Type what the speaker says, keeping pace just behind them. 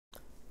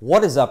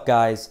What is up,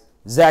 guys?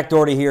 Zach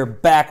Doherty here,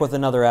 back with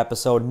another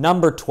episode,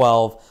 number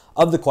 12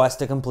 of the quest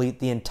to complete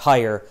the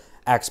entire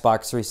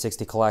Xbox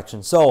 360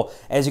 collection. So,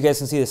 as you guys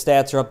can see, the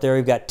stats are up there.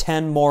 We've got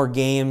 10 more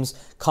games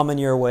coming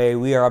your way.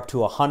 We are up to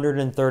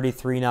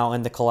 133 now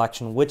in the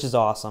collection, which is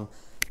awesome.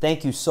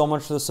 Thank you so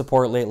much for the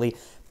support lately.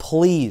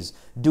 Please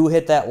do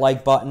hit that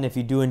like button if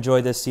you do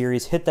enjoy this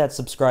series. Hit that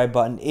subscribe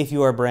button if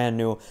you are brand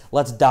new.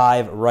 Let's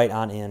dive right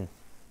on in.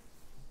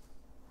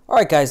 All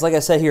right, guys, like I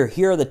said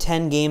here are the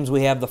 10 games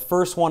we have. The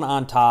first one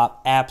on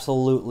top,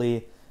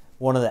 absolutely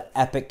one of the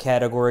epic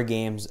category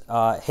games,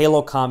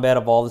 Halo Combat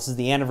Evolved. This is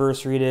the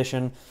Anniversary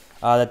Edition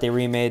that they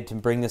remade to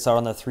bring this out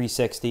on the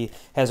 360.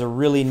 Has a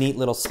really neat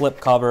little slip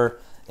cover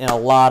and a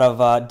lot of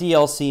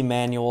DLC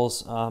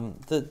manuals.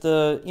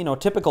 The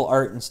typical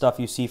art and stuff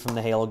you see from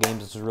the Halo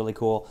games, which is really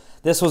cool.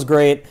 This was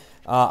great.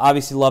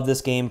 Obviously love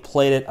this game.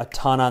 Played it a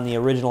ton on the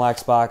original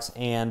Xbox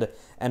and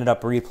ended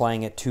up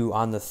replaying it too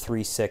on the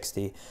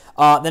 360.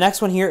 The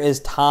next one here is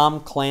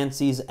Tom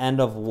Clancy's End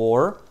of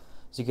War.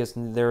 So you guys,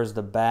 there's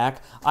the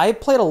back. I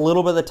played a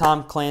little bit of the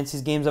Tom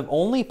Clancy's games. I've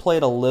only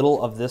played a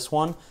little of this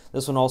one.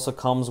 This one also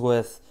comes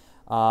with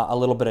a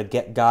little bit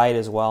of guide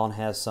as well and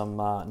has some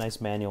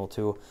nice manual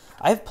too.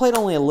 I've played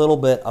only a little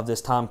bit of this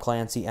Tom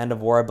Clancy End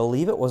of War. I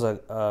believe it was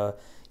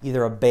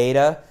either a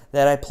beta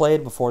that I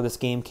played before this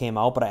game came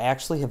out, but I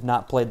actually have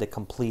not played the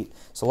complete.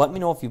 So let me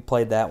know if you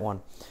played that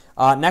one.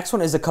 Next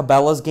one is a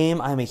Cabela's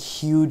game. I'm a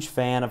huge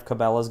fan of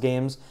Cabela's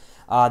games.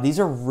 These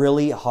are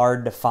really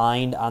hard to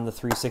find on the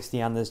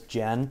 360 on this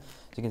gen.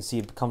 As you can see,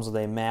 it comes with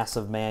a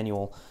massive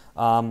manual.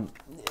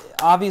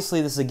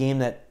 Obviously, this is a game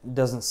that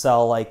doesn't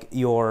sell like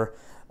your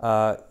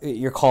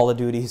Call of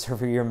Duties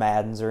or your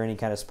Maddens or any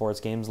kind of sports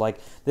games like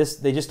this.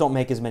 They just don't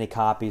make as many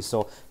copies.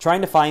 So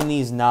trying to find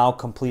these now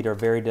complete are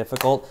very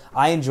difficult.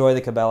 I enjoy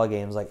the Cabela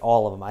games, like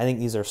all of them. I think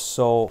these are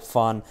so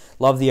fun.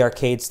 Love the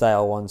arcade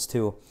style ones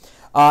too.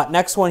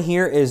 Next one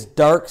here is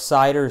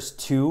Darksiders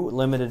 2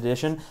 Limited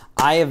Edition.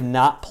 I have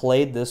not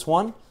played this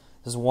one.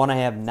 This is one I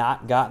have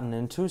not gotten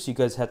into, so you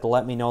guys have to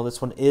let me know.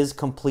 This one is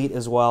complete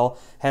as well.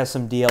 Has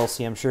some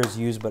DLC I'm sure is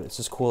used, but it's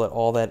just cool that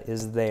all that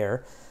is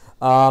there.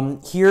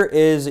 Here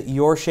is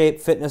Your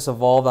Shape Fitness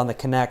Evolved on the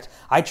Kinect.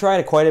 I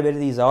tried quite a bit of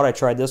these out. I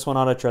tried this one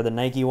out. I tried the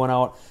Nike one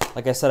out.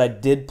 Like I said, I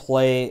did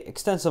play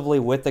extensively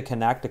with the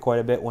Kinect quite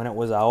a bit when it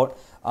was out.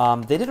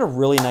 They did a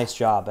really nice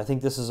job. I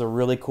think this is a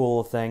really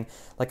cool thing.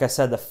 Like I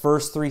said, the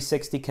first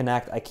 360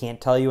 Kinect, I can't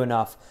tell you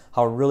enough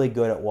how really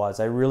good it was.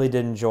 I really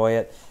did enjoy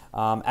it.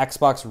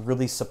 Xbox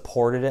really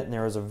supported it, and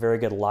there was a very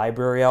good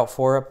library out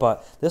for it,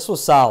 but this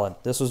was solid.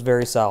 This was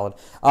very solid.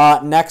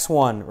 Next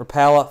one,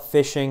 Rapala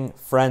Fishing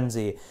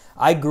Frenzy.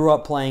 I grew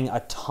up playing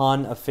a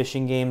ton of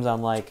fishing games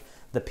on like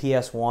the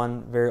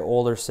PS1, very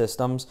older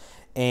systems,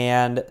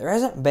 and there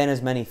hasn't been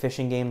as many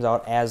fishing games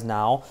out as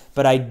now,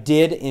 but I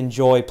did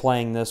enjoy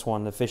playing this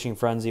one, the Fishing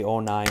Frenzy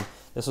 09.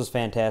 This was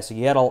fantastic.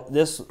 You had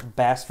this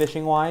bass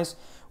fishing wise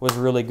was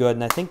really good,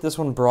 and I think this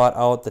one brought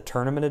out the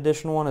Tournament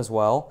Edition one as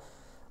well,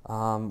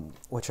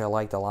 which I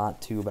liked a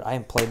lot too, but I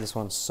haven't played this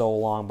one so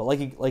long. But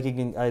like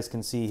you guys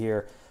can see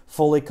here,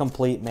 fully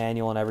complete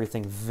manual and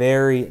everything.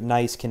 Very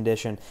nice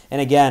condition.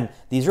 And again,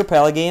 these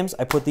Rapala games,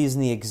 I put these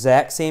in the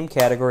exact same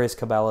category as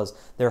Cabela's.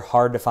 They're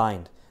hard to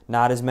find.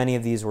 Not as many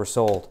of these were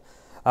sold.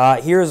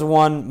 Here's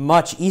one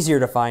much easier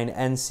to find,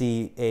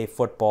 NCAA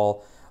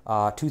Football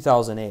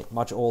 2008,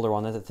 much older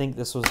one. I think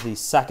this was the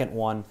second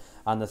one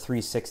on the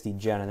 360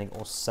 gen. I think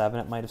 07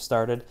 it might have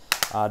started.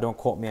 Don't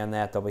quote me on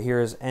that though, but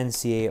here's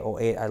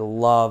NCAA 08. I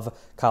love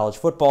college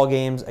football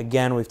games.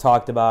 Again, we've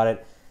talked about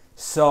it.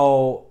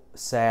 So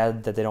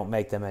sad that they don't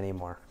make them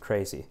anymore.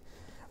 Crazy.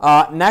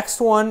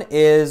 Next one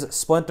is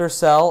Splinter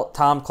Cell,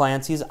 Tom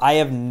Clancy's. I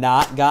have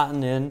not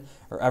gotten in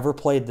or ever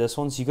played this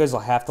one, so you guys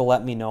will have to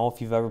let me know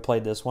if you've ever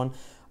played this one.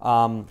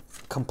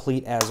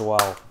 Complete as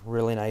well.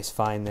 Really nice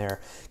find there.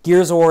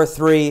 Gears of War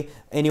 3.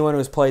 Anyone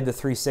who's played the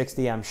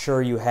 360, I'm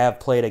sure you have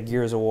played a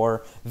Gears of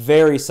War.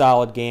 Very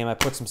solid game. I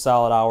put some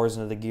solid hours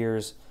into the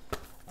Gears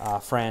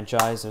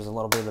franchise. There's a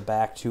little bit of the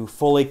back too.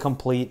 Fully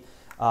complete.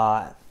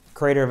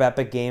 Creator of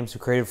Epic Games, who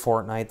created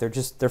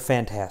Fortnite. They're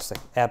fantastic.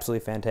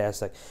 Absolutely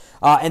fantastic.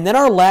 And then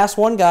our last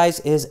one,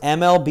 guys, is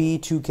MLB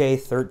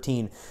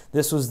 2K13.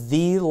 This was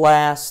the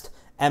last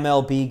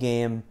MLB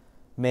game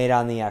made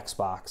on the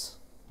Xbox.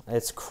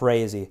 It's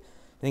crazy.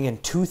 I think in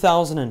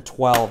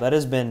 2012, that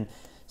has been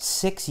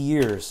 6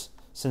 years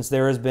since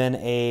there has been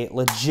a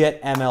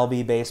legit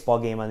MLB baseball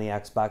game on the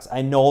Xbox.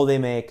 I know they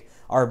make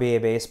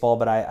RBA baseball,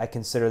 but I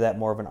consider that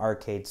more of an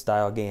arcade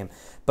style game.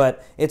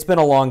 But it's been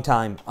a long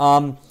time.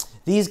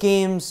 These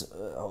games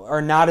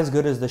are not as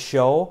good as the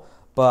show,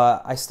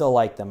 but I still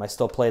like them. I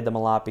still played them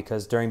a lot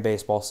because during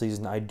baseball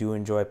season, I do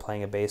enjoy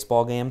playing a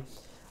baseball game.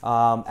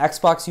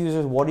 Xbox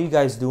users, what are you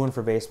guys doing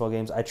for baseball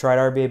games? I tried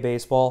RBA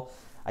baseball.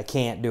 I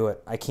can't do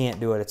it. I can't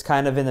do it. It's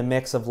kind of in the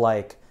mix of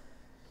like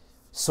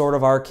sort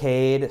of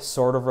arcade,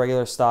 sort of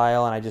regular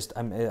style,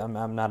 and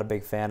I'm not a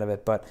big fan of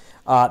it. But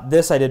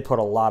this I did put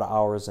a lot of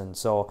hours in,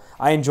 so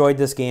I enjoyed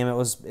this game. It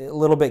was a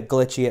little bit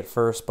glitchy at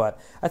first, but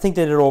I think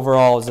they did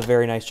overall is a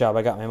very nice job.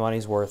 I got my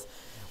money's worth.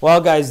 Well,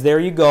 guys, there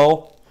you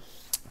go.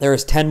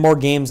 There's 10 more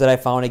games that I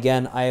found.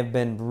 Again, I have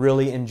been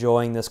really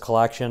enjoying this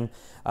collection.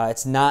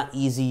 It's not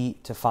easy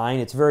to find.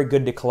 It's very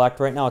good to collect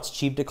right now. It's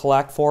cheap to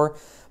collect for,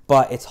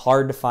 but it's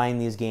hard to find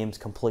these games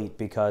complete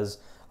because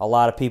a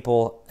lot of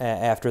people,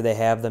 after they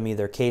have them,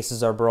 either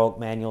cases are broke,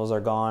 manuals are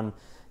gone,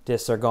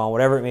 discs are gone,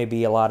 whatever it may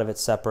be, a lot of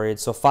it's separated.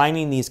 So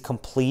finding these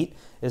complete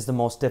is the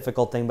most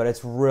difficult thing, but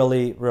it's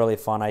really, really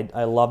fun.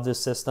 I love this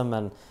system,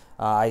 and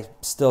I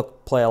still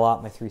play a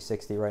lot my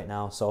 360 right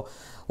now. So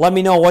let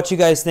me know what you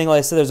guys think. Like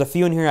I said, there's a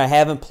few in here I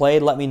haven't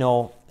played. Let me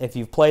know if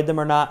you've played them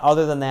or not.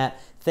 Other than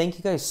that, thank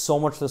you guys so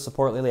much for the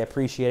support lately. I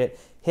appreciate it.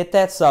 Hit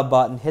that sub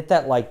button, hit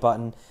that like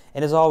button,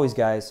 and as always,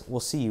 guys, we'll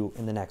see you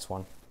in the next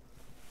one.